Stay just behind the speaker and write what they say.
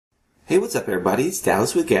Hey, what's up everybody, it's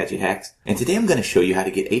Dallas with Gadget Hacks, and today I'm going to show you how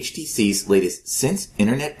to get HTC's latest Sense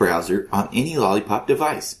internet browser on any Lollipop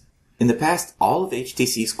device. In the past, all of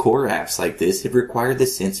HTC's core apps like this have required the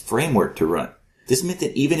Sense framework to run. This meant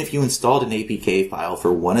that even if you installed an APK file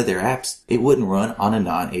for one of their apps, it wouldn't run on a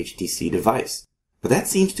non-HTC device. But that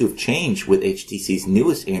seems to have changed with HTC's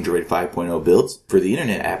newest Android 5.0 builds, for the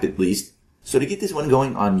internet app at least. So to get this one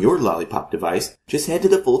going on your Lollipop device, just head to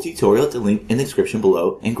the full tutorial at the link in the description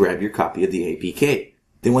below and grab your copy of the APK.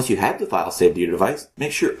 Then once you have the file saved to your device,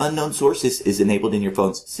 make sure Unknown Sources is enabled in your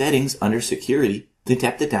phone's settings under Security, then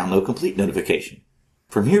tap the Download Complete notification.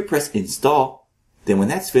 From here, press Install, then when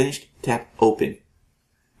that's finished, tap Open.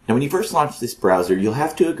 Now when you first launch this browser, you'll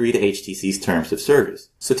have to agree to HTC's Terms of Service.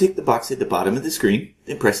 So tick the box at the bottom of the screen,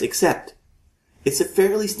 then press Accept. It's a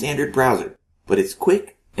fairly standard browser, but it's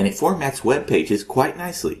quick, and it formats web pages quite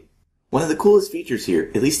nicely. One of the coolest features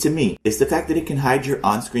here, at least to me, is the fact that it can hide your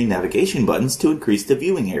on-screen navigation buttons to increase the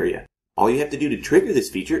viewing area. All you have to do to trigger this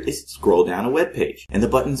feature is scroll down a web page, and the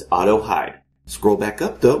buttons auto-hide. Scroll back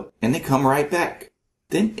up though, and they come right back.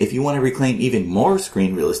 Then, if you want to reclaim even more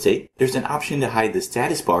screen real estate, there's an option to hide the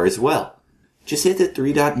status bar as well. Just hit the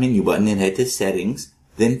three-dot menu button and head to Settings,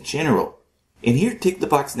 then General. In here, tick the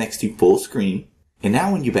box next to Full Screen, and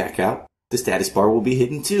now when you back out, the status bar will be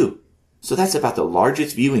hidden too. So that's about the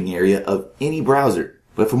largest viewing area of any browser.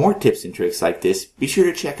 But for more tips and tricks like this, be sure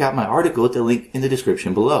to check out my article at the link in the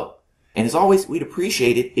description below. And as always, we'd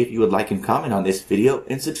appreciate it if you would like and comment on this video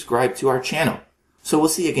and subscribe to our channel. So we'll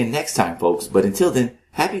see you again next time, folks. But until then,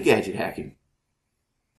 happy gadget hacking.